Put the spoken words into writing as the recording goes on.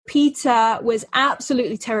Peter was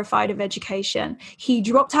absolutely terrified of education. He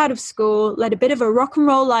dropped out of school, led a bit of a rock and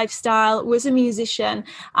roll lifestyle, was a musician,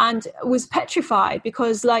 and was petrified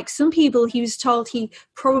because, like some people, he was told he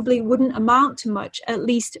probably wouldn't amount to much, at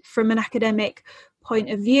least from an academic point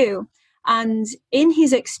of view. And in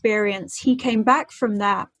his experience, he came back from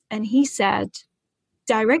that and he said,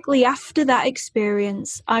 directly after that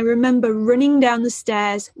experience, I remember running down the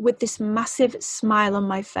stairs with this massive smile on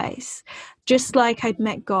my face, just like I'd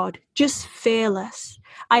met God, just fearless.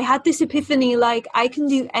 I had this epiphany, like I can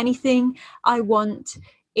do anything I want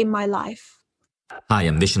in my life. Hi,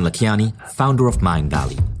 I'm Vishen Lakhiani, founder of Mind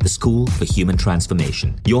Valley, the School for Human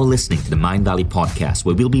Transformation. You're listening to the Mind Valley podcast,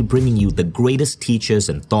 where we'll be bringing you the greatest teachers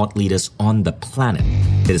and thought leaders on the planet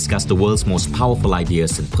to discuss the world's most powerful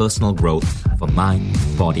ideas in personal growth for mind,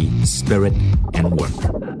 body, spirit, and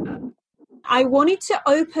work. I wanted to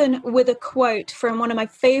open with a quote from one of my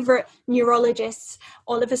favorite neurologists,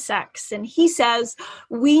 Oliver Sacks, and he says,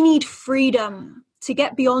 "We need freedom to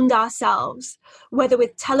get beyond ourselves, whether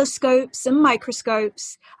with telescopes and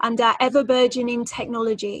microscopes and our ever-burgeoning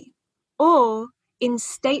technology, or in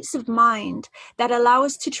states of mind that allow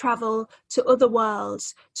us to travel to other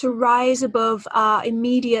worlds, to rise above our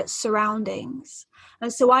immediate surroundings."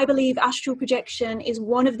 And so I believe astral projection is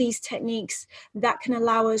one of these techniques that can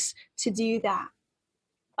allow us to do that.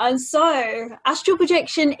 And so astral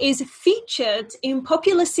projection is featured in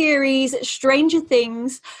popular series Stranger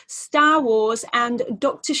Things, Star Wars, and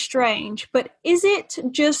Doctor Strange. But is it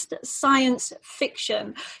just science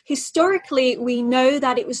fiction? Historically, we know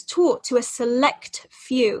that it was taught to a select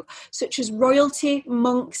few, such as royalty,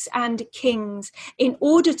 monks, and kings, in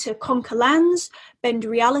order to conquer lands, bend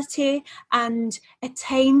reality, and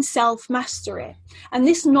attain self-mastery. And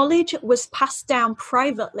this knowledge was passed down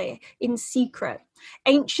privately in secret.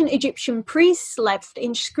 Ancient Egyptian priests left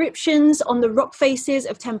inscriptions on the rock faces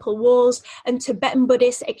of temple walls, and Tibetan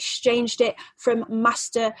Buddhists exchanged it from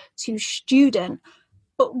master to student.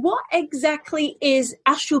 But what exactly is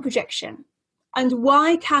astral projection? And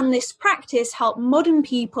why can this practice help modern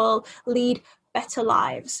people lead better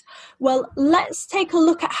lives? Well, let's take a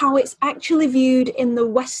look at how it's actually viewed in the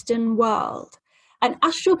Western world. And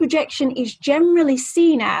astral projection is generally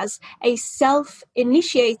seen as a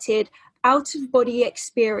self-initiated out-of-body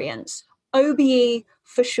experience, OBE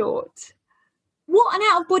for short. What an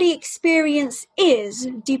out-of-body experience is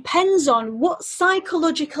depends on what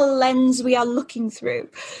psychological lens we are looking through.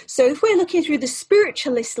 So if we're looking through the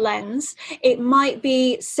spiritualist lens, it might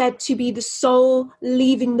be said to be the soul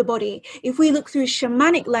leaving the body. If we look through a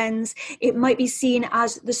shamanic lens, it might be seen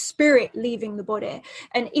as the spirit leaving the body.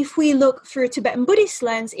 And if we look through a Tibetan Buddhist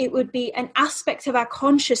lens, it would be an aspect of our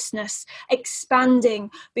consciousness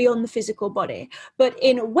expanding beyond the physical body. But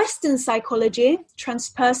in Western psychology,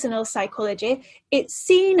 transpersonal psychology, it's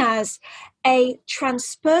seen as a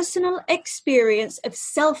transpersonal experience of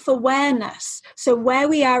self-awareness. So where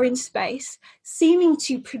we are in space, seeming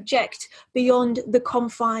to project beyond the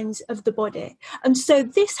confines of the body. And so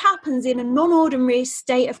this happens in a non-ordinary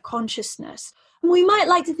state of consciousness. We might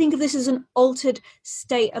like to think of this as an altered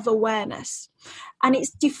state of awareness. And it's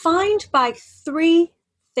defined by three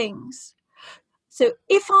things. So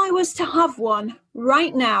if I was to have one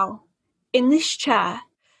right now in this chair,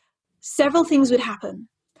 several things would happen.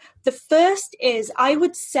 The first is I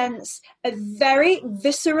would sense a very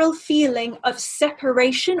visceral feeling of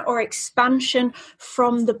separation or expansion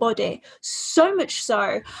from the body. So much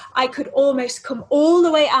so, I could almost come all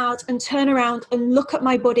the way out and turn around and look at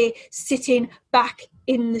my body sitting back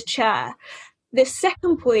in the chair. The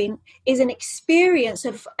second point is an experience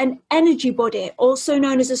of an energy body, also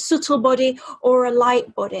known as a subtle body or a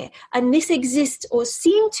light body. And this exists or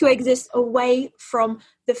seems to exist away from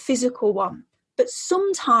the physical one. But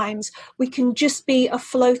sometimes we can just be a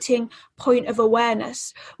floating point of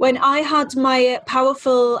awareness. When I had my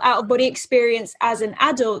powerful out-of-body experience as an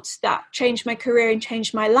adult that changed my career and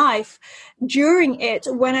changed my life, during it,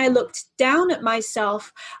 when I looked down at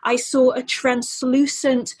myself, I saw a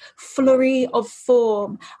translucent flurry of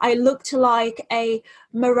form. I looked like a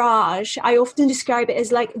mirage. I often describe it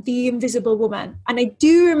as like the invisible woman. And I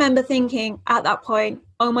do remember thinking at that point,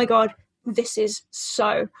 oh my God, this is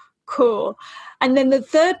so cool. And then the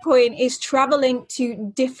third point is traveling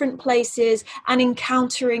to different places and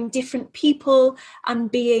encountering different people and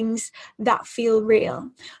beings that feel real.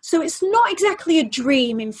 So it's not exactly a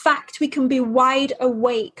dream. In fact, we can be wide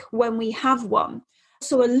awake when we have one.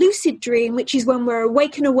 So a lucid dream, which is when we're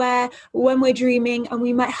awake and aware, when we're dreaming, and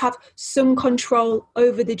we might have some control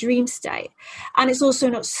over the dream state. And it's also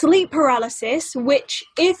not sleep paralysis, which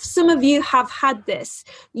if some of you have had this,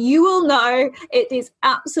 you will know it is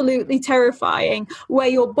absolutely terrifying, where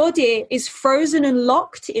your body is frozen and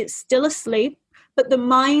locked, it's still asleep, but the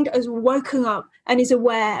mind has woken up and is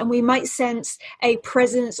aware, and we might sense a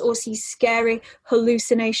presence or see scary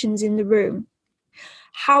hallucinations in the room.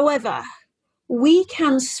 However, we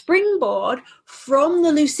can springboard from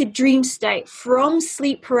the lucid dream state, from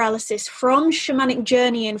sleep paralysis, from shamanic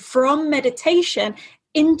journeying, from meditation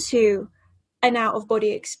into an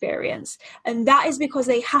out-of-body experience. And that is because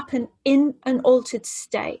they happen in an altered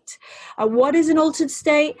state. What is an altered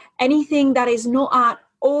state? Anything that is not our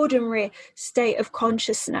ordinary state of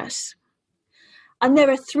consciousness. And there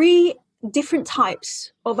are 3 different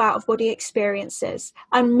types of out-of-body experiences.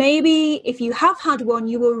 And maybe if you have had one,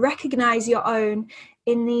 you will recognize your own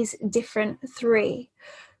in these different 3.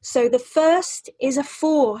 So the first is a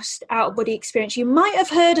forced out-of-body experience. You might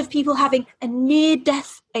have heard of people having a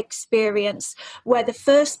near-death experience, where the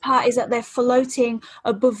first part is that they're floating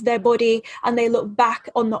above their body and they look back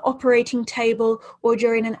on the operating table or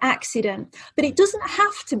during an accident. But it doesn't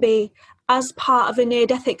have to be as part of a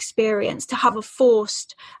near-death experience to have a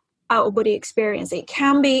forced out-of-body experience. It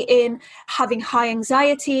can be in having high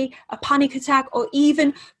anxiety, a panic attack, or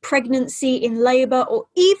even pregnancy, in labor, or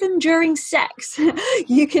even during sex.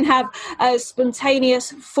 You can have a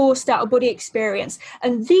spontaneous forced out-of-body experience.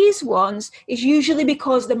 And these ones is usually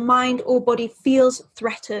because the mind or body feels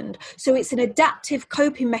threatened. So it's an adaptive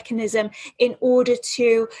coping mechanism in order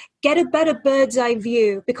to get a better bird's eye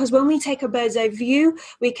view, because when we take a bird's eye view,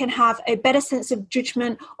 we can have a better sense of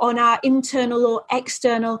judgment on our internal or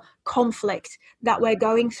external conflict that we're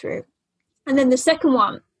going through. And then the second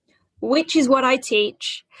one, which is what I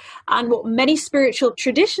teach and what many spiritual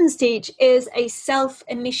traditions teach, is a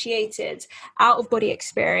self-initiated out-of-body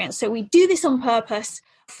experience. So we do this on purpose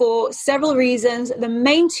for several reasons. The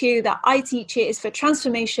main 2 that I teach it is for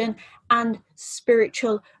transformation and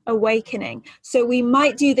spiritual awakening. So we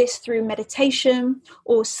might do this through meditation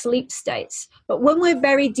or sleep states, but when we're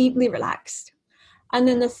very deeply relaxed. And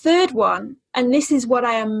then the third one, and this is what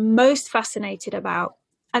I am most fascinated about,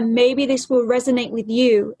 and maybe this will resonate with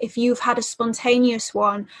you if you've had a spontaneous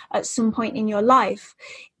one at some point in your life,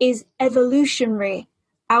 is evolutionary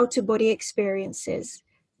out-of-body experiences.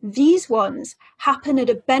 These ones happen at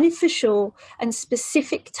a beneficial and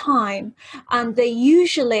specific time, and they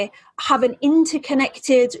usually have an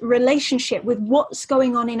interconnected relationship with what's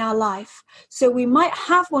going on in our life. So we might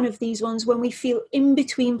have one of these ones when we feel in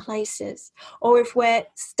between places, or if we're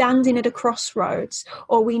standing at a crossroads,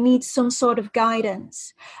 or we need some sort of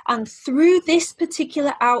guidance. And through this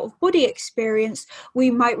particular out-of-body experience, we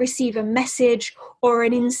might receive a message or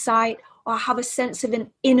an insight, or have a sense of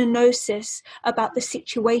an inner gnosis about the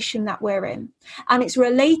situation that we're in. And it's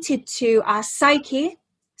related to our psyche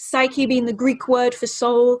being the Greek word for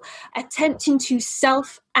soul, attempting to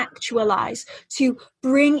self-actualize, to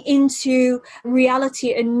bring into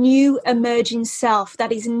reality a new emerging self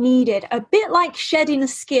that is needed, a bit like shedding a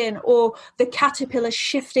skin or the caterpillar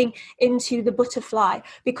shifting into the butterfly,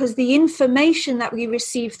 because the information that we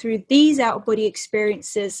receive through these out-of-body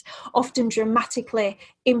experiences often dramatically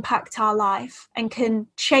impact our life and can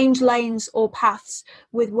change lanes or paths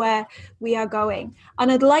with where we are going.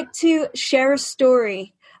 And I'd like to share a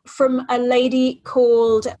story from a lady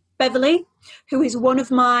called Beverly, who is one of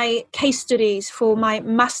my case studies for my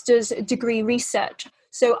master's degree research.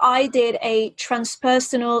 So I did a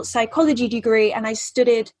transpersonal psychology degree, and I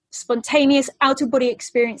studied spontaneous out-of-body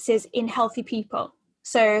experiences in healthy people.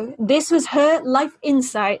 So this was her life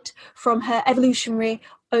insight from her evolutionary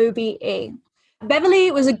OBE. Beverly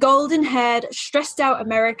was a golden-haired, stressed-out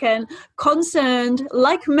American, concerned,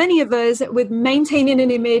 like many of us, with maintaining an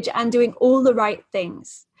image and doing all the right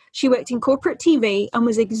things. She worked in corporate TV and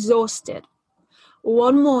was exhausted.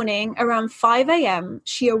 One morning around 5 a.m.,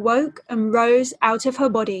 she awoke and rose out of her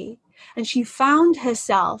body, and she found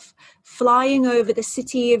herself flying over the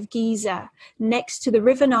city of Giza next to the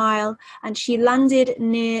River Nile, and she landed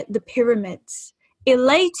near the pyramids.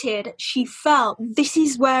 Elated, she felt, this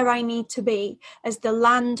is where I need to be, as the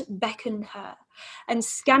land beckoned her. And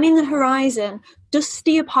scanning the horizon,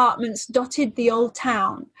 dusty apartments dotted the old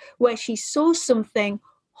town, where she saw something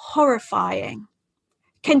horrifying.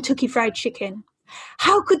 Kentucky Fried Chicken.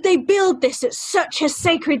 How could they build this at such a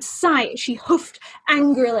sacred site? She huffed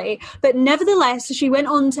angrily, but nevertheless, she went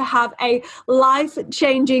on to have a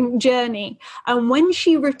life-changing journey. And when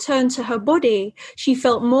she returned to her body, she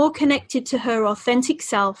felt more connected to her authentic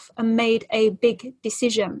self and made a big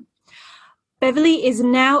decision. Beverly is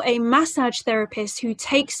now a massage therapist who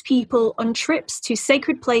takes people on trips to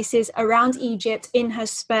sacred places around Egypt in her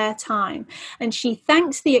spare time. And she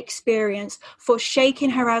thanks the experience for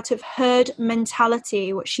shaking her out of herd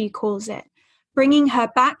mentality, what she calls it, bringing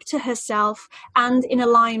her back to herself and in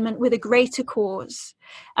alignment with a greater cause.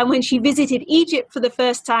 And when she visited Egypt for the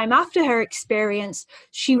first time after her experience,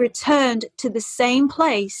 she returned to the same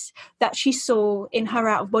place that she saw in her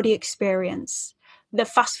out-of-body experience. The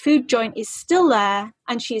fast food joint is still there,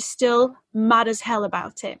 and she is still mad as hell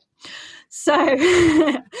about it. So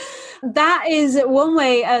that is one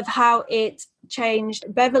way of how it changed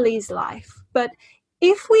Beverly's life. But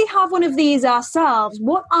if we have one of these ourselves,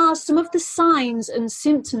 what are some of the signs and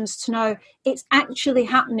symptoms to know it's actually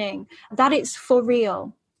happening, that it's for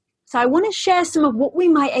real? So I want to share some of what we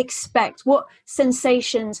might expect, what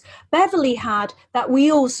sensations Beverly had that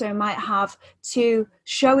we also might have to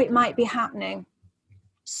show it might be happening.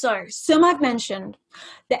 So some I've mentioned,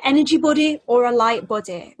 the energy body or a light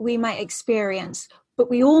body we might experience, but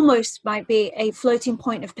we almost might be a floating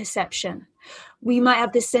point of perception. We might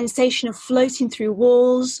have the sensation of floating through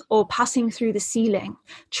walls or passing through the ceiling,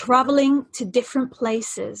 traveling to different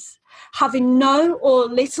places, having no or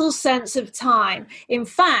little sense of time. In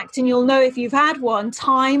fact, and you'll know if you've had one,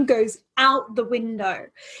 time goes out the window.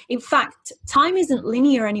 In fact, time isn't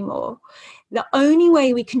linear anymore. The only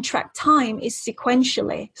way we can track time is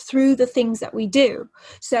sequentially through the things that we do.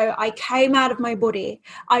 So I came out of my body,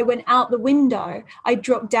 I went out the window, I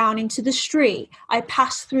dropped down into the street, I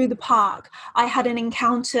passed through the park, I had an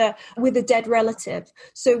encounter with a dead relative.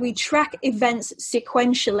 So we track events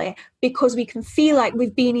sequentially because we can feel like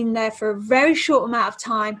we've been in there for a very short amount of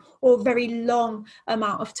time or a very long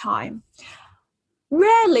amount of time.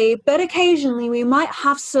 Rarely, but occasionally, we might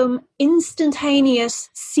have some instantaneous,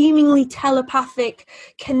 seemingly telepathic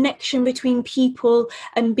connection between people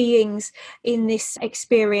and beings in this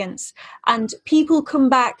experience. And people come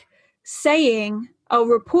back saying or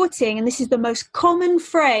reporting, and this is the most common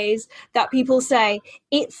phrase that people say,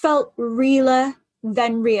 it felt realer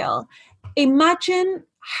than real. Imagine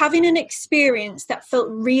having an experience that felt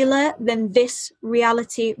realer than this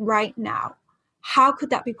reality right now. How could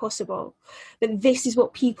that be possible? But this is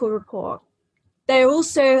what people report. They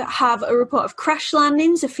also have a report of crash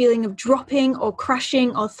landings, a feeling of dropping or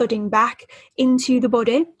crashing or thudding back into the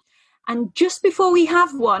body. And just before we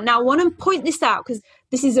have one, now I want to point this out because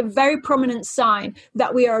this is a very prominent sign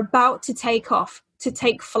that we are about to take off, to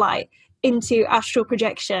take flight into astral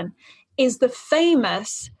projection, is the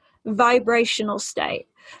famous vibrational state.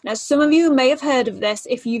 Now, some of you may have heard of this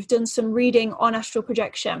if you've done some reading on astral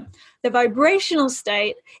projection. The vibrational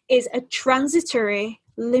state is a transitory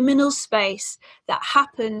liminal space that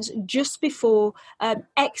happens just before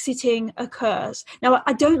exiting occurs. Now,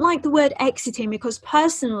 I don't like the word exiting because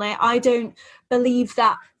personally, I don't believe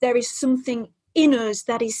that there is something in us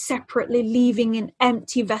that is separately leaving an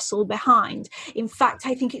empty vessel behind. In fact,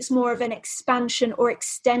 I think it's more of an expansion or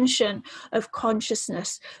extension of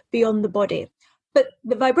consciousness beyond the body. But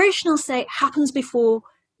the vibrational state happens before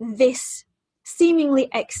this seemingly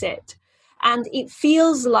exit. And it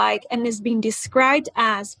feels like, and has been described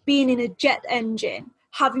as, being in a jet engine,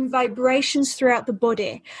 having vibrations throughout the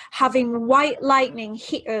body, having white lightning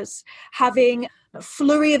hit us, having a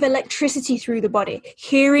flurry of electricity through the body,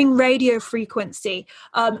 hearing radio frequency,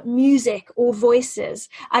 music or voices.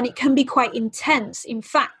 And it can be quite intense. In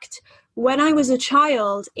fact, when I was a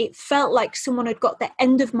child, it felt like someone had got the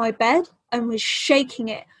end of my bed and was shaking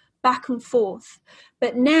it back and forth.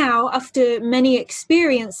 But now, after many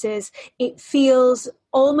experiences, it feels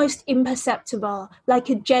almost imperceptible, like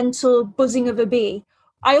a gentle buzzing of a bee.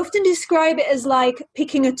 I often describe it as like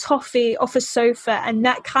picking a toffee off a sofa and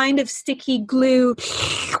that kind of sticky glue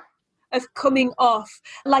of coming off,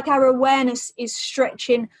 like our awareness is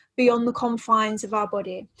stretching beyond the confines of our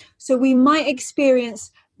body. So we might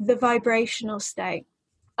experience the vibrational state.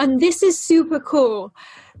 And this is super cool.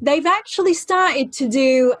 They've actually started to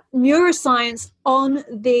do neuroscience on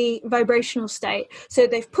the vibrational state. So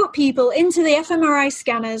they've put people into the fMRI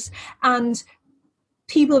scanners and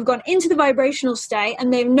people have gone into the vibrational state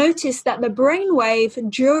and they've noticed that the brainwave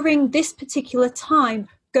during this particular time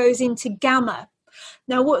goes into gamma.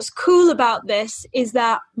 Now, what's cool about this is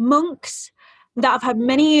that monks that have had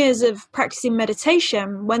many years of practicing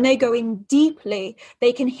meditation, when they go in deeply,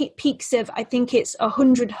 they can hit peaks of, I think it's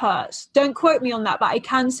 100 hertz. Don't quote me on that, but I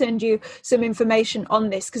can send you some information on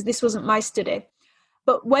this because this wasn't my study.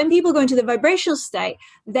 But when people go into the vibrational state,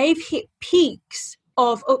 they've hit peaks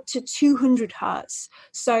of up to 200 hertz,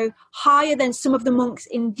 so higher than some of the monks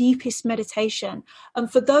in deepest meditation.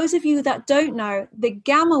 And for those of you that don't know, the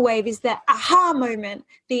gamma wave is the aha moment,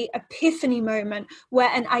 the epiphany moment, where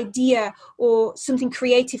an idea or something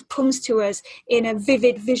creative comes to us in a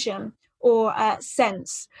vivid vision or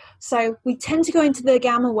sense. So we tend to go into the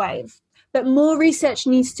gamma wave, but more research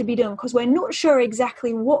needs to be done because we're not sure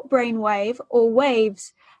exactly what brainwave or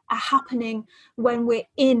waves are happening when we're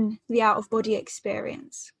in the out-of-body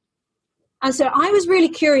experience. And so I was really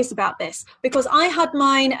curious about this because I had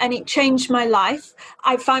mine and it changed my life.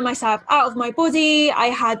 I found myself out of my body. I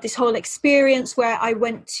had this whole experience where I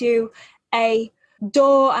went to a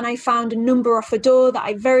door and I found a number off a door that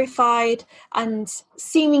I verified and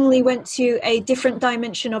seemingly went to a different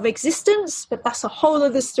dimension of existence. But that's a whole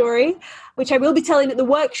other story, which I will be telling at the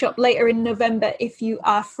workshop later in November if you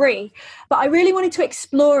are free. But I really wanted to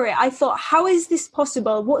explore it. I thought, how is this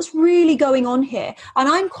possible? What's really going on here? And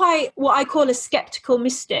I'm quite what I call a skeptical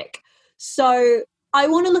mystic. So I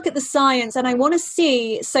want to look at the science and I want to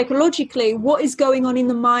see psychologically what is going on in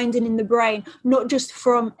the mind and in the brain, not just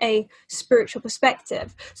from a spiritual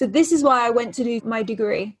perspective. So this is why I went to do my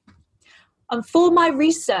degree. And for my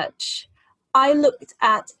research, I looked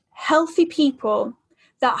at healthy people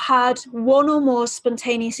that had one or more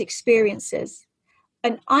spontaneous experiences.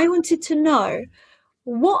 And I wanted to know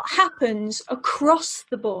what happens across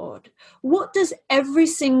the board. What does every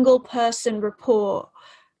single person report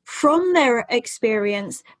from their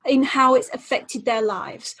experience in how it's affected their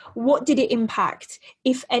lives? What did it impact,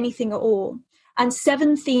 if anything at all? And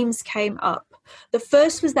 7 themes came up. The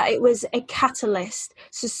first was that it was a catalyst,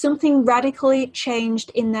 so something radically changed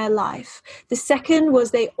in their life. The second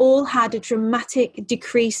was they all had a dramatic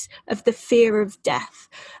decrease of the fear of death.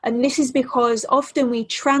 And this is because often we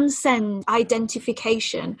transcend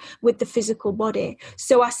identification with the physical body.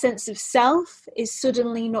 So our sense of self is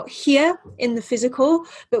suddenly not here in the physical,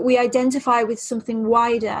 but we identify with something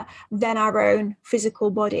wider than our own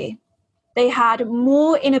physical body. They had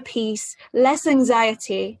more inner peace, less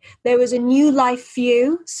anxiety. There was a new life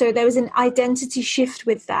view, so there was an identity shift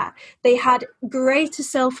with that. They had greater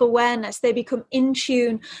self-awareness. They become in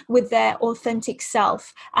tune with their authentic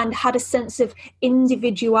self and had a sense of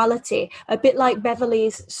individuality, a bit like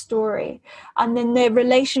Beverly's story. And then their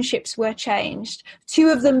relationships were changed. 2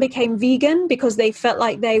 of them became vegan because they felt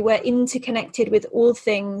like they were interconnected with all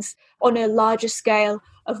things on a larger scale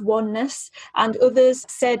of oneness, and others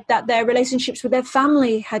said that their relationships with their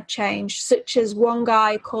family had changed, such as one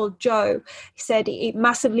guy called Joe. He said it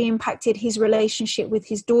massively impacted his relationship with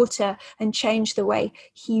his daughter and changed the way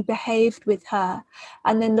he behaved with her.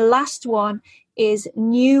 And then the last one is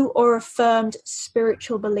new or affirmed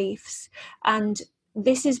spiritual beliefs. And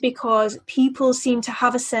this is because people seem to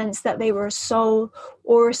have a sense that they were a soul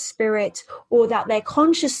or a spirit, or that their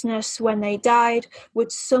consciousness when they died would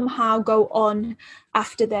somehow go on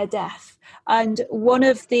after their death. And one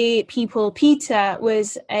of the people, Peter,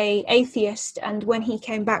 was an atheist, and when he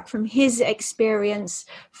came back from his experience,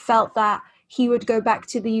 felt that he would go back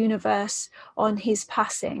to the universe on his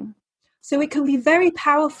passing. So it can be very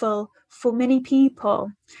powerful for many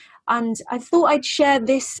people. And I thought I'd share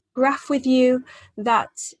this graph with you that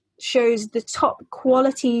shows the top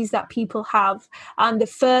qualities that people have. And the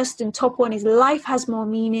first and top one is life has more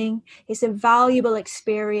meaning. It's a valuable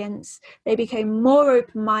experience. They became more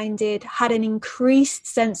open-minded, had an increased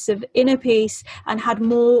sense of inner peace, and had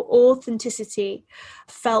more authenticity,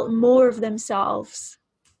 felt more of themselves.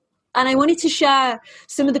 And I wanted to share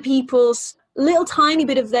some of the people's little tiny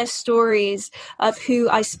bit of their stories of who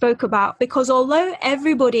I spoke about, because although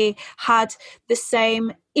everybody had the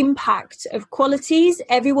same impact of qualities,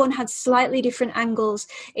 everyone had slightly different angles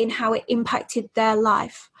in how it impacted their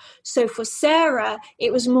life. So for Sarah,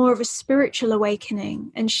 it was more of a spiritual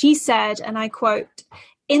awakening. And she said, and I quote,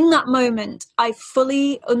 "In that moment, I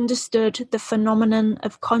fully understood the phenomenon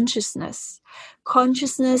of consciousness.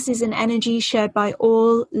 Consciousness is an energy shared by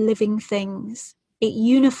all living things. It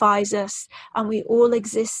unifies us, and we all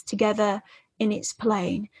exist together in its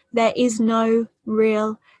plane. There is no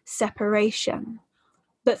real separation."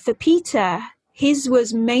 But for Peter, his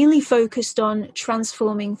was mainly focused on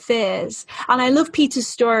transforming fears. And I love Peter's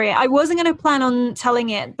story. I wasn't going to plan on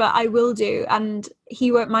telling it, but I will do, and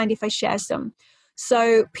he won't mind if I share some.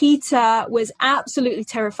 So Peter was absolutely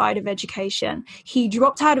terrified of education. He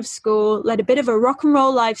dropped out of school, led a bit of a rock and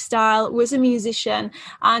roll lifestyle, was a musician,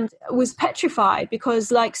 and was petrified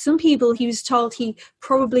because, like some people, he was told he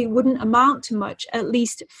probably wouldn't amount to much, at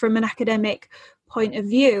least from an academic point of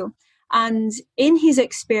view. And in his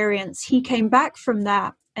experience, he came back from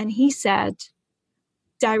that and he said,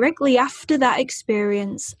 Directly after that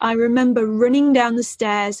experience, I remember running down the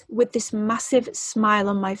stairs with this massive smile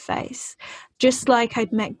on my face, just like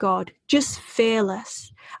I'd met God, just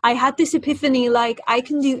fearless. I had this epiphany like I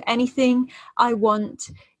can do anything I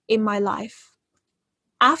want in my life.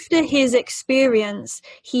 After his experience,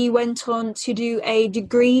 he went on to do a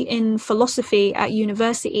degree in philosophy at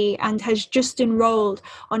university and has just enrolled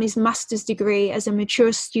on his master's degree as a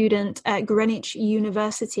mature student at Greenwich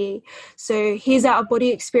University. So his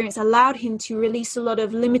out-of-body experience allowed him to release a lot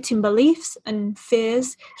of limiting beliefs and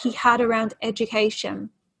fears he had around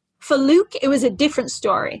education. For Luke, it was a different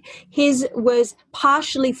story. His was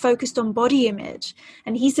partially focused on body image.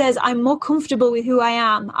 And he says, I'm more comfortable with who I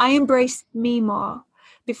am. I embrace me more.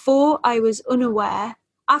 Before I was unaware,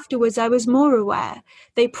 afterwards I was more aware.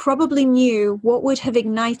 They probably knew what would have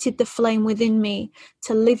ignited the flame within me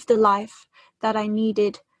to live the life that I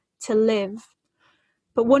needed to live.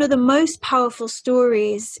 But one of the most powerful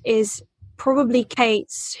stories is probably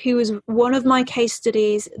Kate's, who was one of my case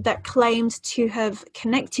studies that claimed to have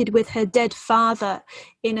connected with her dead father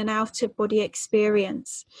in an out-of-body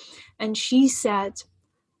experience. And she said,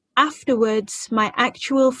 afterwards, my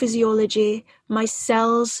actual physiology, my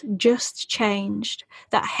cells just changed.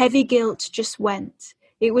 That heavy guilt just went.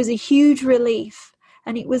 It was a huge relief,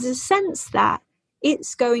 and it was a sense that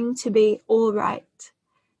it's going to be all right.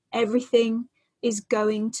 Everything is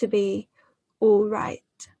going to be all right.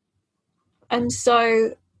 And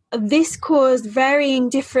so this caused varying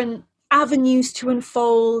different avenues to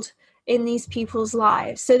unfold in these people's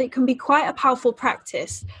lives. So it can be quite a powerful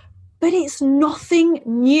practice. But it's nothing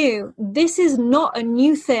new. This is not a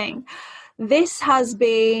new thing. This has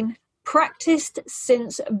been practiced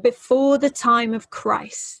since before the time of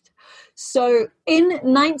Christ. So in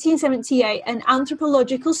 1978, an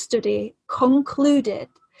anthropological study concluded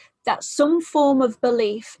that some form of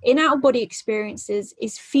belief in out-of-body experiences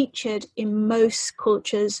is featured in most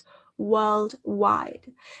cultures worldwide.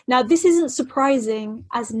 Now, this isn't surprising,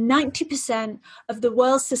 as 90% of the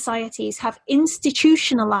world's societies have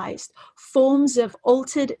institutionalized forms of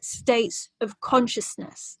altered states of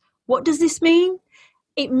consciousness. What does this mean?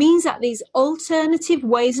 It means that these alternative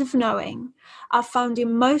ways of knowing are found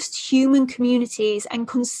in most human communities and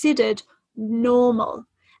considered normal.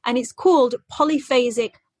 And it's called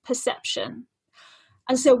polyphasic perception.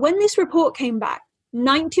 And so when this report came back,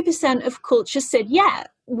 90% of cultures said, yeah,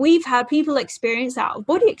 we've had people experience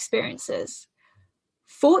out-of-body experiences.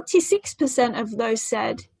 46% of those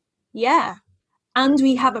said, yeah, and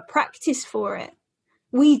we have a practice for it.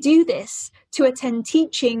 We do this to attend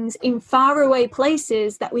teachings in faraway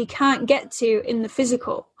places that we can't get to in the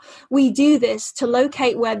physical. We do this to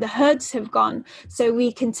locate where the herds have gone so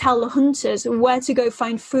we can tell the hunters where to go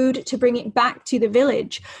find food to bring it back to the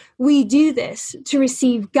village. We do this to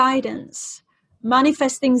receive guidance,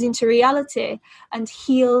 manifest things into reality, and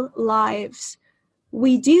heal lives.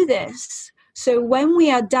 We do this so when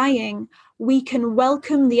we are dying, we can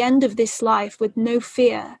welcome the end of this life with no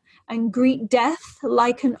fear and greet death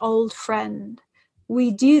like an old friend.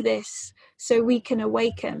 We do this so we can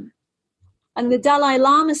awaken. And the Dalai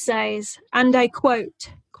Lama says, and I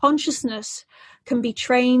quote, consciousness can be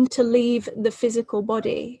trained to leave the physical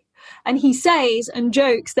body. And he says and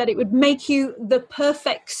jokes that it would make you the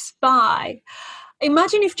perfect spy.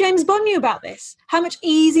 Imagine if James Bond knew about this, how much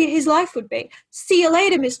easier his life would be. See you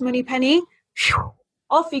later, Miss Moneypenny.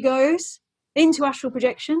 Off he goes into astral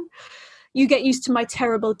projection. You get used to my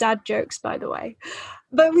terrible dad jokes, by the way.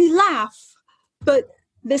 But we laugh. But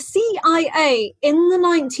the CIA in the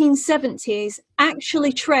 1970s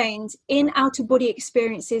actually trained in out-of-body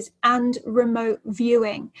experiences and remote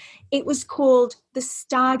viewing. It was called the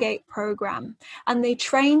Stargate program. And they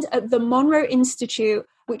trained at the Monroe Institute,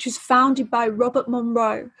 which was founded by Robert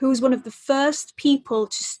Monroe, who was one of the first people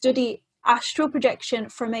to study astral projection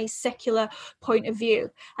from a secular point of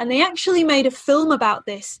view. And they actually made a film about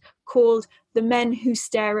this called The Men Who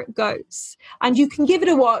Stare at Goats. And you can give it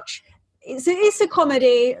a watch. It's a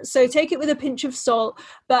comedy, so take it with a pinch of salt.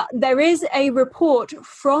 But there is a report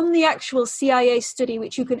from the actual CIA study,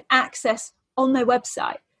 which you can access on their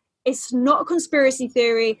website. It's not a conspiracy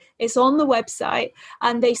theory. It's on the website.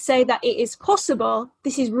 And they say that it is possible,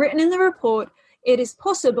 this is written in the report, it is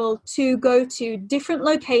possible to go to different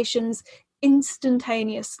locations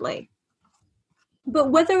instantaneously. But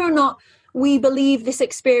whether or not we believe this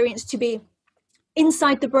experience to be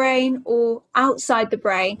inside the brain or outside the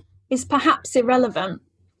brain is perhaps irrelevant.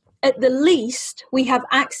 At the least, we have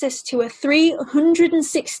access to a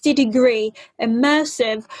 360-degree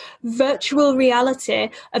immersive virtual reality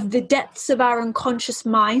of the depths of our unconscious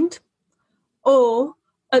mind, or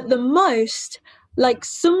at the most, Like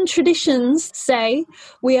some traditions say,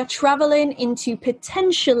 we are traveling into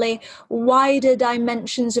potentially wider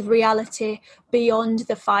dimensions of reality beyond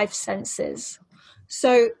the five senses.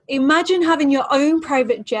 So imagine having your own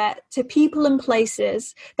private jet to people and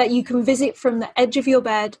places that you can visit from the edge of your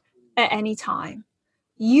bed at any time.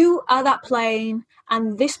 You are that plane,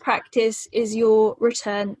 and this practice is your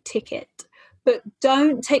return ticket. But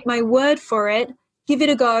don't take my word for it. Give it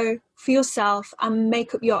a go for yourself and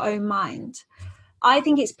make up your own mind. I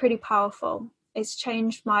think it's pretty powerful. It's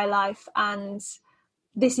changed my life, and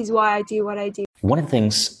this is why I do what I do. One of the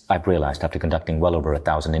things I've realized after conducting well over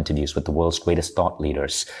 1,000 interviews with the world's greatest thought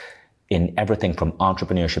leaders in everything from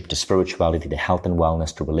entrepreneurship to spirituality to health and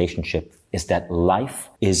wellness to relationship is that life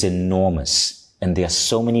is enormous. And there are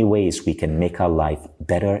so many ways we can make our life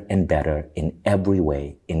better and better in every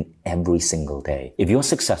way, in every single day. If you're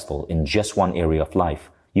successful in just one area of life,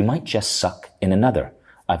 you might just suck in another.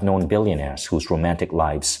 I've known billionaires whose romantic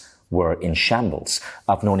lives were in shambles.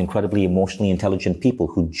 I've known incredibly emotionally intelligent people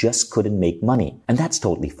who just couldn't make money. And that's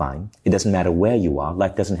totally fine. It doesn't matter where you are.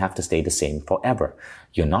 Life doesn't have to stay the same forever.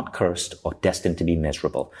 You're not cursed or destined to be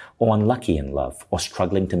miserable or unlucky in love or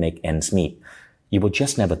struggling to make ends meet. You were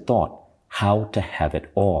just never taught how to have it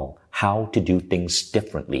all, how to do things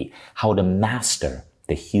differently, how to master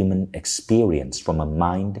the human experience from a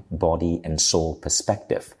mind, body, and soul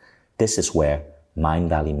perspective. This is where Mind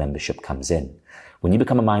Valley membership comes in. When you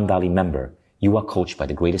become a Mind Valley member, you are coached by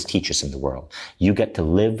the greatest teachers in the world. You get to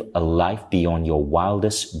live a life beyond your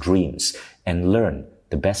wildest dreams and learn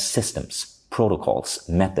the best systems, protocols,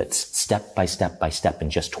 methods, step by step in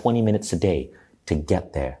just 20 minutes a day to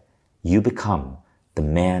get there. You become the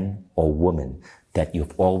man or woman that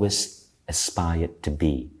you've always aspired to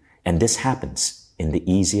be. And this happens in the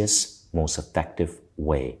easiest, most effective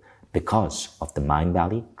way because of the Mind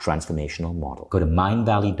Valley transformational model. Go to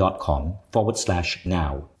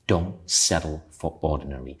mindvalley.com/now. Don't settle for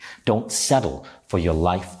ordinary. Don't settle for your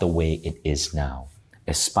life the way it is now.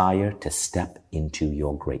 Aspire to step into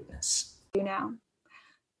your greatness. Now.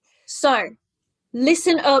 So,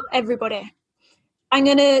 listen up, everybody. I'm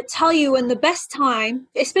going to tell you when the best time,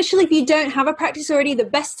 especially if you don't have a practice already, the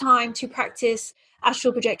best time to practice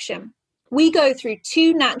astral projection. We go through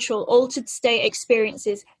 2 natural altered state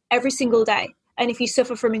experiences every single day. And if you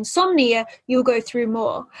suffer from insomnia, you'll go through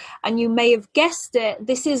more. And you may have guessed it,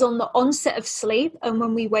 this is on the onset of sleep and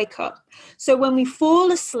when we wake up. So when we fall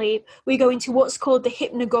asleep, we go into what's called the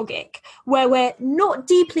hypnagogic, where we're not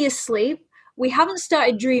deeply asleep, we haven't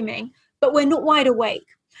started dreaming, but we're not wide awake.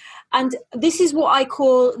 And this is what I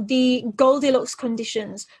call the Goldilocks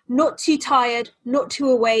conditions, not too tired, not too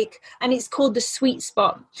awake, and it's called the sweet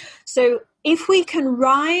spot. So if we can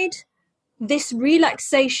ride this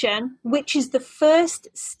relaxation, which is the first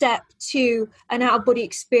step to an out-of-body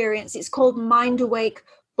experience, it's called mind awake,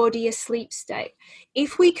 body asleep state.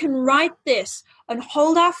 If we can ride this and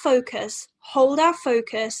hold our focus,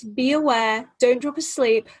 be aware, don't drop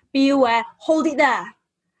asleep, be aware, hold it there.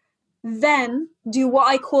 Then do what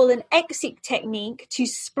I call an exit technique to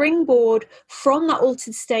springboard from that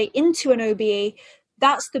altered state into an OBE.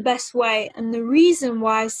 That's the best way. And the reason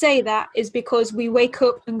why I say that is because we wake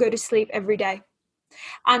up and go to sleep every day.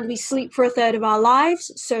 And we sleep for a third of our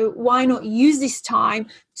lives. So why not use this time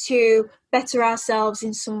to better ourselves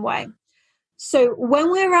in some way? So when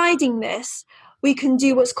we're riding this, we can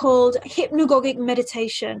do what's called hypnagogic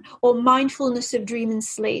meditation or mindfulness of dream and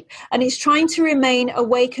sleep. And it's trying to remain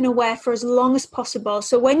awake and aware for as long as possible.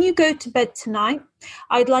 So when you go to bed tonight,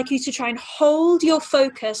 I'd like you to try and hold your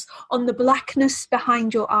focus on the blackness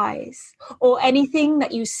behind your eyes or anything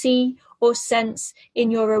that you see or sense in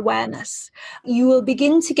your awareness. You will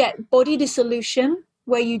begin to get body dissolution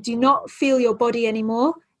where you do not feel your body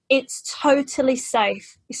anymore. It's totally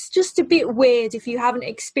safe. It's just a bit weird if you haven't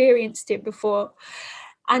experienced it before.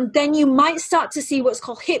 And then you might start to see what's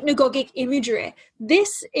called hypnagogic imagery.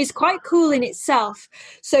 This is quite cool in itself.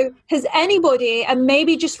 So has anybody, and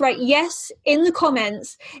maybe just write yes in the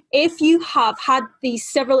comments, if you have had these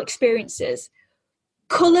several experiences,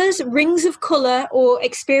 colors, rings of color, or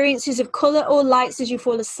experiences of color or lights as you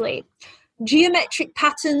fall asleep. Geometric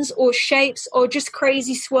patterns or shapes or just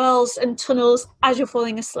crazy swirls and tunnels as you're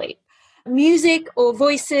falling asleep. Music or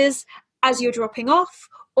voices as you're dropping off,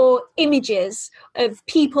 or images of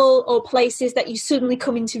people or places that you suddenly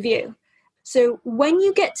come into view. So when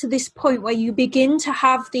you get to this point where you begin to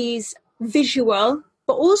have these visual,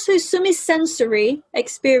 but also some is sensory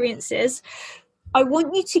experiences, I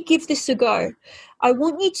want you to give this a go. I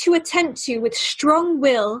want you to attempt to, with strong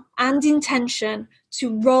will and intention,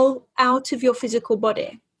 to roll out of your physical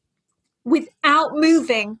body. without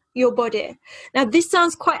moving your body. Now, this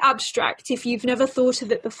sounds quite abstract if you've never thought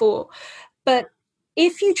of it before, but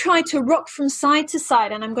if you try to rock from side to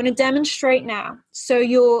side, and I'm going to demonstrate now, so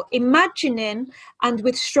you're imagining and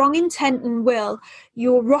with strong intent and will,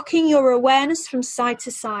 you're rocking your awareness from side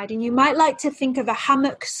to side, and you might like to think of a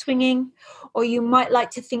hammock swinging, or you might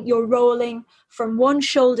like to think you're rolling from one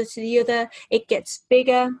shoulder to the other. It gets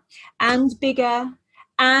bigger and bigger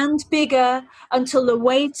and bigger until the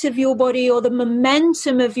weight of your body or the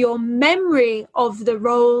momentum of your memory of the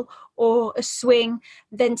roll or a swing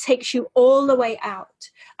then takes you all the way out.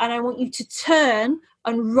 And I want you to turn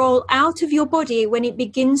and roll out of your body when it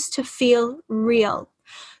begins to feel real.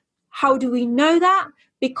 How do we know that?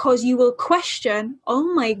 Because you will question,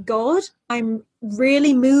 oh my God, I'm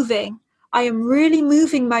really moving. I am really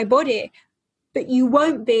moving my body. But you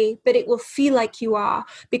won't be, but it will feel like you are,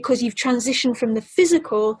 because you've transitioned from the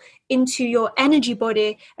physical into your energy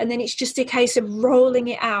body, and then it's just a case of rolling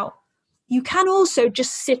it out. You can also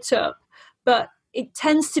just sit up, but it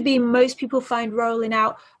tends to be, most people find rolling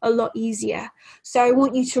out a lot easier. So I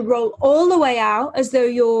want you to roll all the way out as though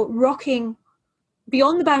you're rocking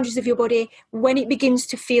beyond the boundaries of your body when it begins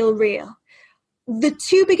to feel real. The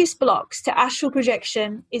two biggest blocks to astral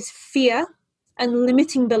projection is fear and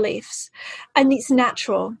limiting beliefs. And it's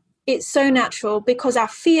natural. It's so natural because our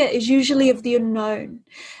fear is usually of the unknown.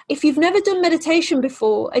 If you've never done meditation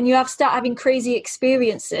before and you start having crazy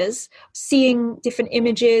experiences, seeing different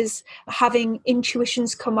images, having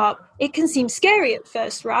intuitions come up, it can seem scary at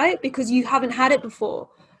first, right? Because you haven't had it before.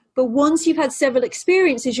 But once you've had several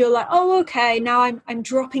experiences, you're like, oh, okay, now I'm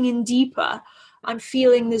dropping in deeper. I'm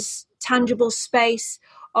feeling this tangible space,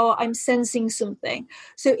 or I'm sensing something.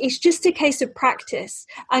 So it's just a case of practice.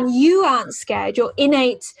 And you aren't scared. Your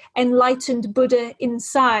innate enlightened Buddha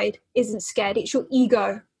inside isn't scared. It's your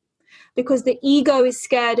ego. Because the ego is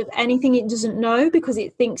scared of anything it doesn't know because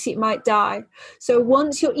it thinks it might die. So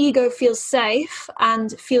once your ego feels safe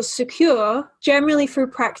and feels secure, generally through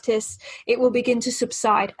practice, it will begin to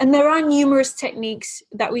subside. And there are numerous techniques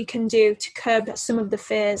that we can do to curb some of the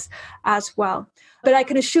fears as well. But I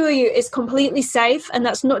can assure you it's completely safe. And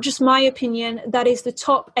that's not just my opinion. That is the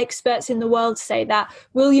top experts in the world say that.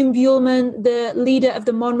 William Buhlman, the leader of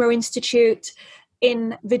the Monroe Institute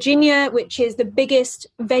in Virginia, which is the biggest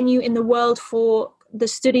venue in the world for the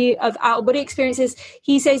study of out-of-body experiences,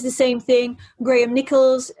 he says the same thing. Graham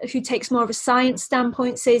Nichols, who takes more of a science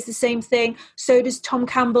standpoint, says the same thing. So does Tom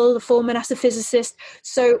Campbell, the former NASA physicist.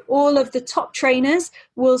 So all of the top trainers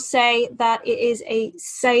will say that it is a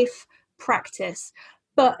safe practice.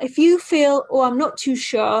 But if you feel, oh, I'm not too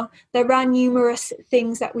sure, there are numerous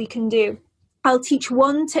things that we can do. I'll teach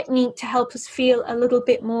one technique to help us feel a little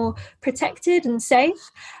bit more protected and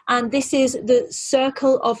safe. And this is the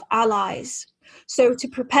circle of allies. So to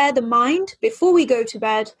prepare the mind before we go to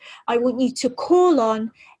bed, I want you to call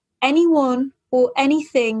on anyone or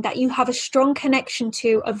anything that you have a strong connection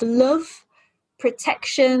to of love,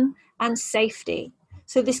 protection, and safety.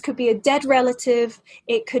 So this could be a dead relative,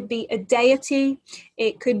 it could be a deity,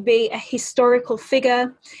 it could be a historical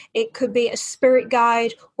figure, it could be a spirit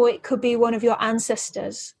guide, or it could be one of your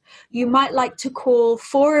ancestors. You might like to call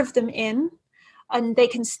 4 of them in, and they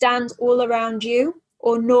can stand all around you,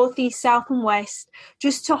 or north, east, south, and west,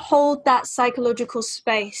 just to hold that psychological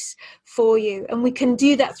space for you. And we can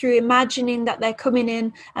do that through imagining that they're coming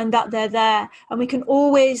in and that they're there. And we can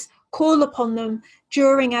always call upon them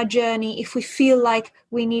during our journey if we feel like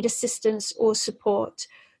we need assistance or support.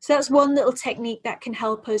 So that's one little technique that can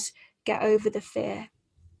help us get over the fear.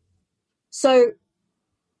 So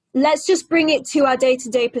let's just bring it to our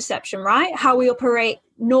day-to-day perception, right? How we operate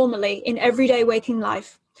normally in everyday waking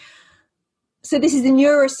life. So this is the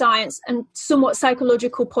neuroscience and somewhat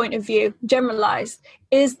psychological point of view, generalized,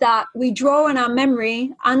 is that we draw on our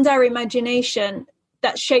memory and our imagination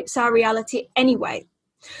that shapes our reality anyway.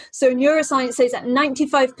 So neuroscience says that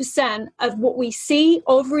 95% of what we see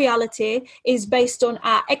of reality is based on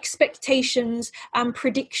our expectations and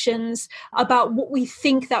predictions about what we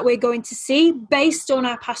think that we're going to see based on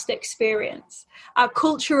our past experience, our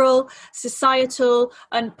cultural, societal,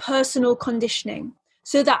 and personal conditioning.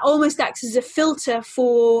 So that almost acts as a filter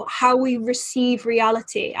for how we receive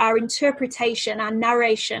reality, our interpretation, our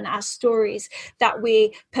narration, our stories that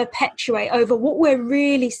we perpetuate over what we're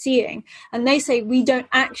really seeing. And they say we don't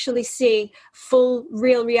actually see full,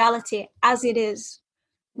 real reality as it is.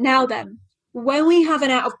 Now then, when we have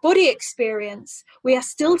an out-of-body experience, we are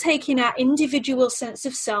still taking our individual sense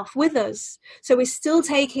of self with us. So we're still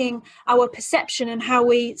taking our perception and how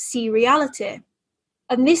we see reality.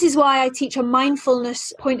 And this is why I teach a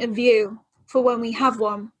mindfulness point of view for when we have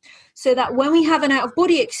one, so that when we have an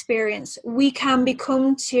out-of-body experience, we can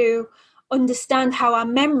become to understand how our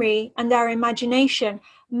memory and our imagination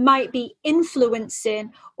might be influencing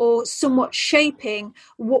or somewhat shaping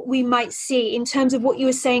what we might see, in terms of what you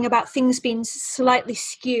were saying about things being slightly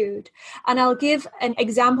skewed. And I'll give an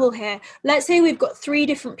example here. Let's say we've got 3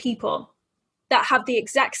 different people that have the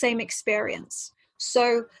exact same experience.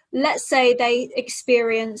 So let's say they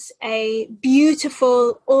experience a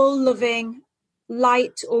beautiful, all-loving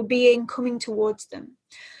light or being coming towards them.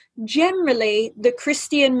 Generally, the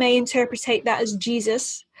Christian may interpret that as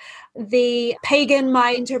Jesus. The pagan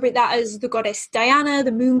might interpret that as the goddess Diana,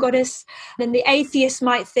 the moon goddess. Then the atheist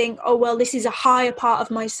might think, oh, well, this is a higher part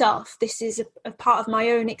of myself. This is a part of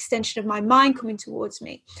my own extension of my mind coming towards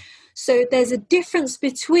me. So there's a difference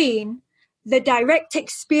between the direct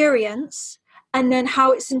experience and then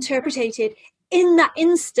how it's interpreted in that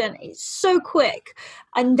instant. It's so quick.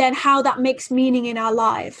 And then how that makes meaning in our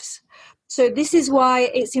lives. So this is why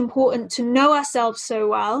it's important to know ourselves so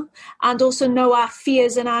well, and also know our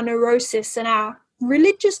fears and our neurosis and our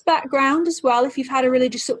religious background as well, if you've had a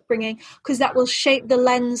religious upbringing, because that will shape the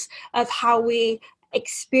lens of how we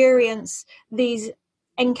experience these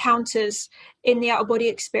encounters in the out-of-body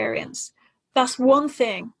experience. That's one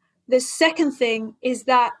thing. The second thing is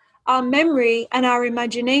that our memory and our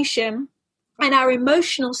imagination and our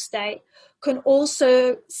emotional state can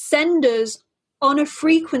also send us on a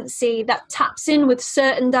frequency that taps in with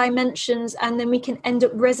certain dimensions, and then we can end up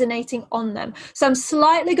resonating on them. So I'm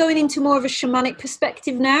slightly going into more of a shamanic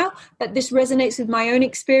perspective now, that this resonates with my own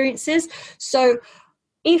experiences. So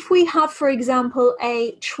if we have, for example,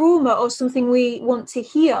 a trauma or something we want to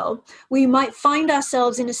heal, we might find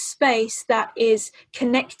ourselves in a space that is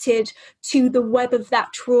connected to the web of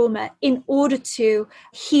that trauma in order to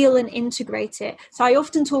heal and integrate it. So I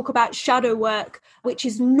often talk about shadow work, which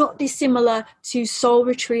is not dissimilar to soul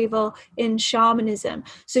retrieval in shamanism.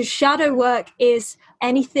 So shadow work is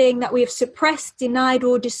anything that we have suppressed, denied,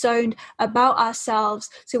 or disowned about ourselves.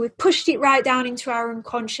 So we've pushed it right down into our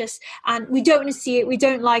unconscious, and we don't want to see it, we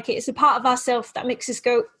don't like it. It's a part of ourselves that makes us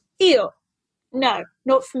go, ew, no,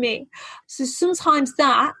 not for me. So sometimes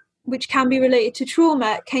that, which can be related to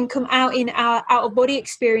trauma, can come out in our out-of-body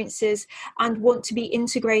experiences and want to be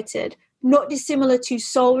integrated. Not dissimilar to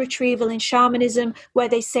soul retrieval in shamanism, where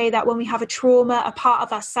they say that when we have a trauma, a part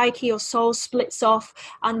of our psyche or soul splits off,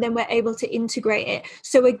 and then we're able to integrate it.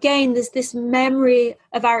 So again, there's this memory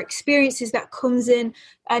of our experiences that comes in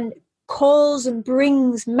and calls and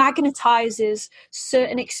brings, magnetizes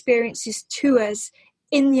certain experiences to us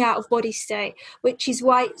in the out-of-body state, which is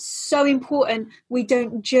why it's so important we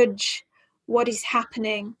don't judge what is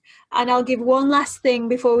happening. And I'll give one last thing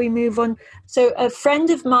before we move on. So a friend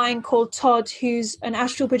of mine called Todd, who's an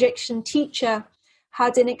astral projection teacher,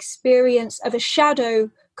 had an experience of a shadow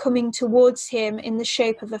coming towards him in the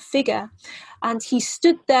shape of a figure. And he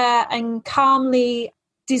stood there and calmly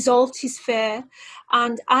dissolved his fear.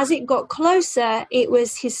 And as it got closer, it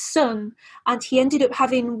was his son. And he ended up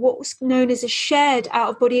having what was known as a shared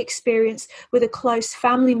out-of-body experience with a close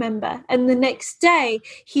family member. And the next day,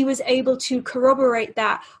 he was able to corroborate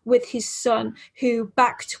that with his son, who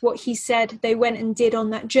backed what he said they went and did on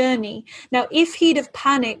that journey. Now, if he'd have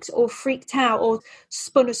panicked or freaked out or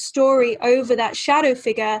spun a story over that shadow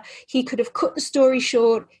figure, he could have cut the story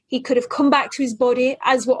short. He could have come back to his body,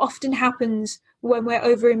 as what often happens when we're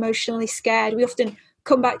over emotionally scared. We often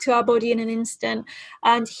come back to our body in an instant,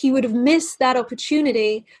 and he would have missed that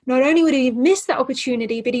opportunity. Not only would he have missed that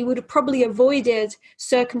opportunity, but he would have probably avoided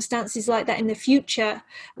circumstances like that in the future,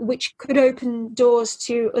 which could open doors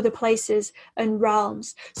to other places and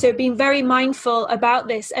realms. So being very mindful about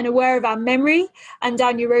this and aware of our memory and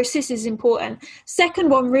our neurosis is important. Second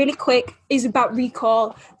one, really quick, is about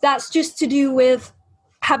recall. That's just to do with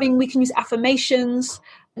we can use affirmations.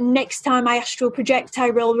 Next time I astral project,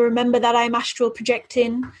 I will remember that I'm astral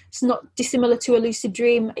projecting. It's not dissimilar to a lucid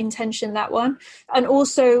dream intention, that one. And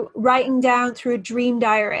also writing down through a dream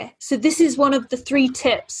diary. So this is one of the 3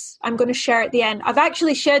 tips I'm going to share at the end. I've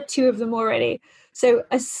actually shared 2 of them already. So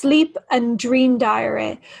a sleep and dream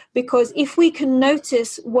diary, because if we can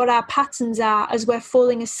notice what our patterns are as we're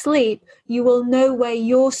falling asleep, you will know where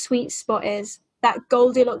your sweet spot is. That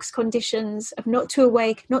Goldilocks conditions of not too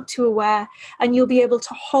awake, not too aware, and you'll be able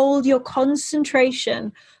to hold your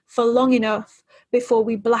concentration for long enough before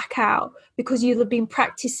we black out, because you'll have been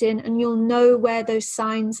practicing and you'll know where those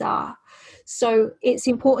signs are. So it's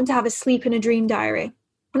important to have a sleep and a dream diary.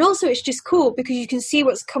 And also it's just cool because you can see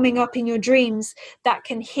what's coming up in your dreams that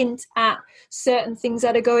can hint at certain things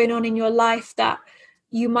that are going on in your life that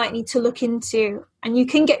you might need to look into. And you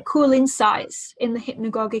can get cool insights in the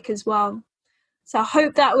hypnagogic as well. So I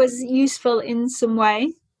hope that was useful in some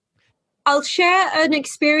way. I'll share an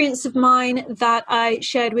experience of mine that I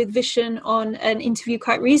shared with Vishen on an interview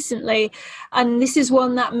quite recently. And this is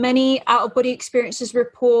one that many out-of-body experiencers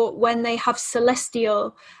report when they have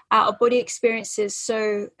celestial out-of-body experiences,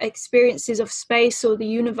 so experiences of space or the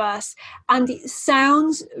universe. And it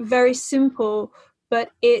sounds very simple,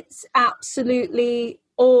 but it's absolutely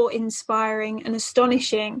awe-inspiring and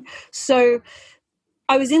astonishing. So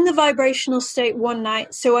I was in the vibrational state one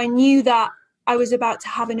night, so I knew that I was about to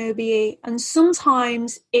have an OBE, and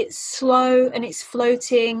sometimes it's slow and it's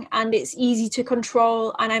floating and it's easy to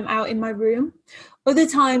control and I'm out in my room. Other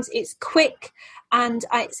times it's quick and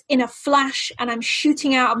it's in a flash and I'm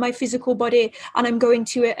shooting out of my physical body and I'm going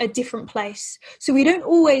to a different place. So we don't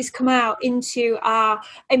always come out into our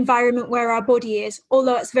environment where our body is.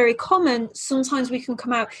 Although it's very common, sometimes we can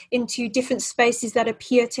come out into different spaces that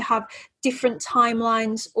appear to have different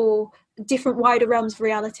timelines or different wider realms of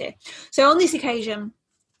reality. So on this occasion,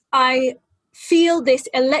 I feel this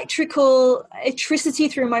electricity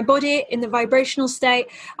through my body in the vibrational state.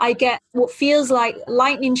 I get what feels like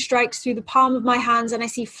lightning strikes through the palm of my hands and I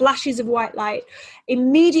see flashes of white light.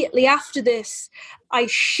 Immediately after this, I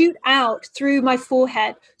shoot out through my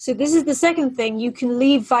forehead. So this is the second thing. You can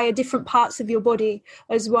leave via different parts of your body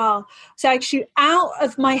as well. So I shoot out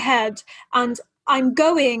of my head and I'm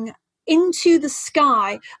going into the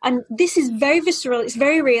sky, and this is very visceral, it's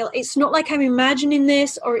very real. It's not like I'm imagining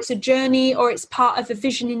this or it's a journey or it's part of a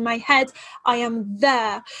vision in my head. I am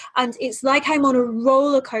there, and it's like I'm on a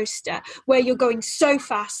roller coaster where you're going so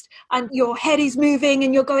fast and your head is moving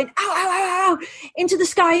and you're going ow, ow, ow, ow, into the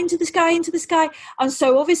sky, into the sky, into the sky. And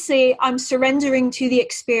so obviously I'm surrendering to the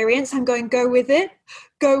experience. I'm going, go with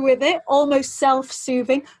it, almost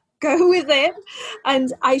self-soothing. Go with it.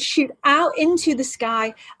 And I shoot out into the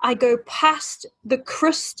sky. I go past the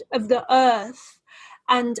crust of the earth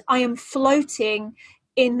and I am floating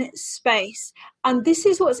in space. And this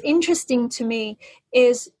is what's interesting to me,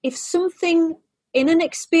 is if something in an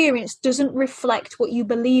experience doesn't reflect what you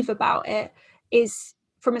believe about it, is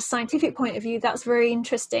from a scientific point of view, that's very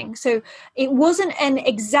interesting. So it wasn't an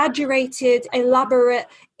exaggerated, elaborate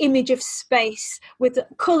image of space with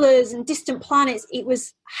colors and distant planets. It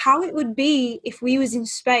was how it would be if we was in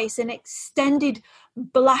space, an extended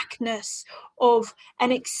blackness of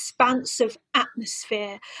an expansive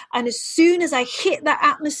atmosphere. And as soon as I hit that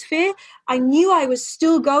atmosphere, I knew I was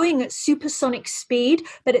still going at supersonic speed,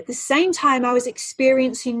 but at the same time I was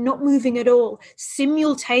experiencing not moving at all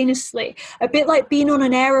simultaneously, a bit like being on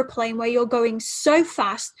an aeroplane where you're going so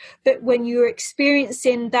fast that when you're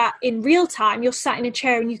experiencing that in real time, you're sat in a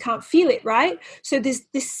chair and you can't feel it, right? So there's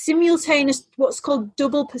this simultaneous, what's called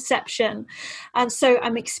double perception. And so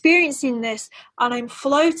I'm experiencing this and I'm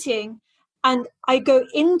floating, and I go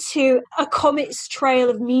into a comet's trail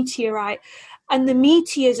of meteorite, and the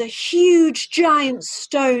meteors are huge giant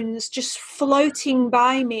stones just floating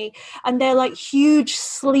by me, and they're like huge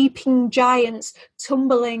sleeping giants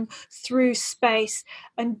tumbling through space.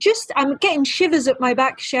 And just I'm getting shivers up my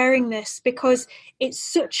back sharing this, because it's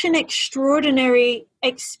such an extraordinary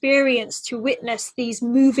experience to witness these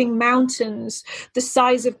moving mountains the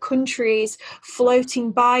size of countries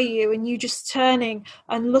floating by you, and you just turning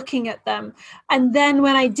and looking at them. And then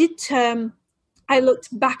when I did turn, I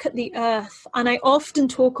looked back at the earth, and I often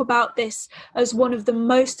talk about this as one of the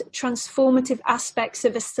most transformative aspects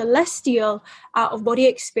of a celestial out-of-body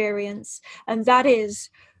experience, and that is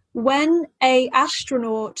when an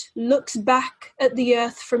astronaut looks back at the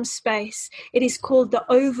earth from space. It is called the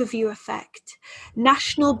overview effect.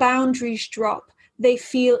 National boundaries drop. They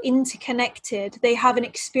feel interconnected. They have an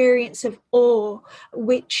experience of awe,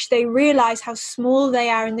 which they realize how small they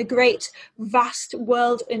are in the great, vast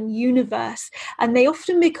world and universe. And they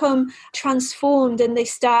often become transformed, and they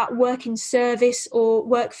start work in service or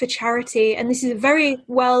work for charity. And this is a very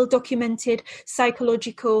well documented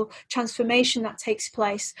psychological transformation that takes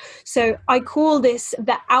place. So I call this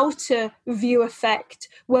the outer view effect,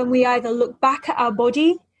 when we either look back at our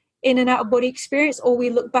body in an out-of-body experience, or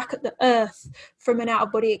we look back at the earth from an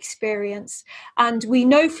out-of-body experience. And we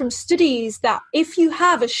know from studies that if you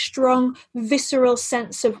have a strong visceral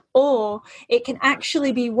sense of awe, it can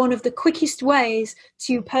actually be one of the quickest ways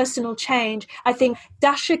to personal change. I think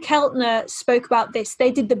Dasha Keltner spoke about this.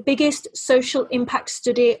 They did the biggest social impact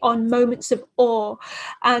study on moments of awe,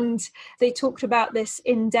 and they talked about this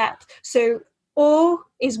in depth. So awe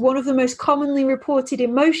is one of the most commonly reported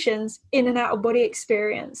emotions in an out-of-body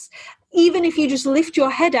experience. Even if you just lift your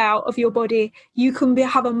head out of your body, you can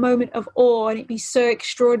have a moment of awe and it be so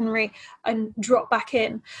extraordinary and drop back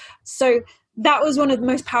in. So that was one of the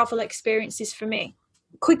most powerful experiences for me.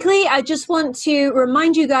 Quickly, I just want to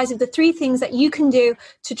remind you guys of the 3 things that you can do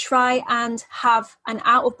to try and have an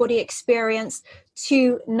out-of-body experience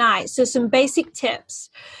tonight. So some basic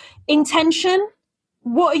tips. Intention.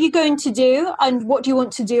 What are you going to do and what do you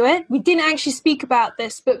want to do it? We didn't actually speak about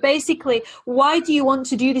this, but basically, why do you want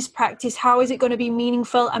to do this practice? How is it going to be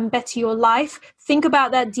meaningful and better your life? Think about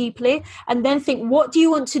that deeply, and then think, what do you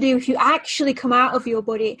want to do if you actually come out of your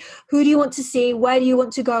body? Who do you want to see? Where do you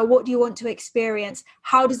want to go? What do you want to experience?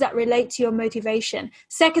 How does that relate to your motivation?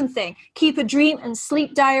 Second thing, keep a dream and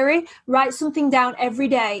sleep diary. Write something down every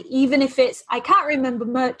day, even if it's, I can't remember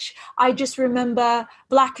much, I just remember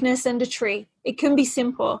blackness and a tree. It can be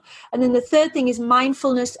simple. And then the third thing is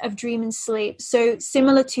mindfulness of dream and sleep. So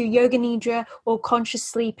similar to yoga nidra or conscious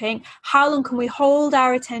sleeping, how long can we hold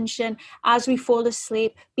our attention as we fall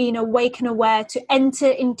asleep, being awake and aware to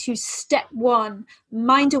enter into step 1,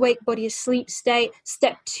 mind awake, body asleep state.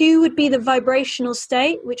 Step 2 would be the vibrational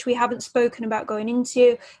state, which we haven't spoken about going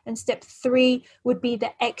into. And step 3 would be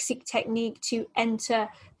the exit technique to enter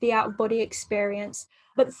the out-of-body experience.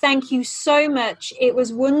 But thank you so much. It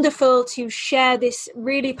was wonderful to share this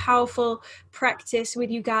really powerful practice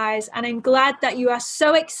with you guys. And I'm glad that you are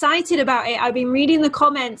so excited about it. I've been reading the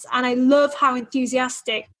comments and I love how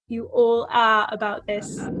enthusiastic you all are about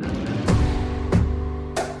this.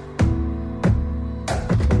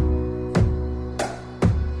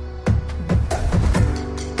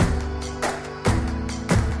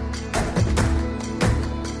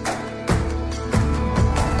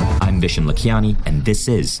 Vishen Lakhiani, and this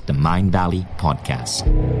is the Mind Valley Podcast.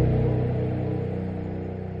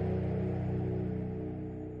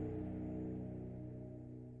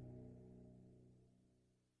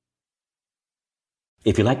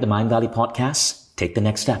 If you like the Mind Valley Podcast, take the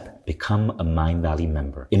next step. Become a Mind Valley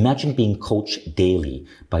member. Imagine being coached daily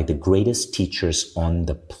by the greatest teachers on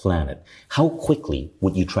the planet. How quickly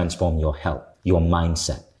would you transform your health, your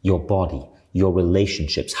mindset, your body, your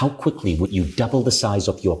relationships? How quickly would you double the size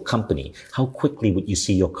of your company? How quickly would you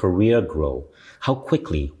see your career grow? How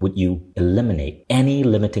quickly would you eliminate any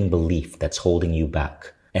limiting belief that's holding you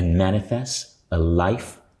back and manifest a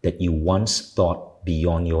life that you once thought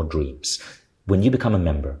beyond your dreams? When you become a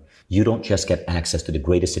member, you don't just get access to the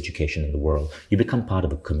greatest education in the world. You become part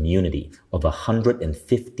of a community of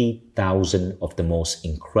 150,000 of the most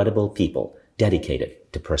incredible people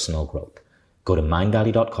dedicated to personal growth. Go to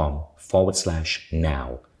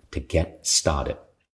mindvalley.com/now to get started.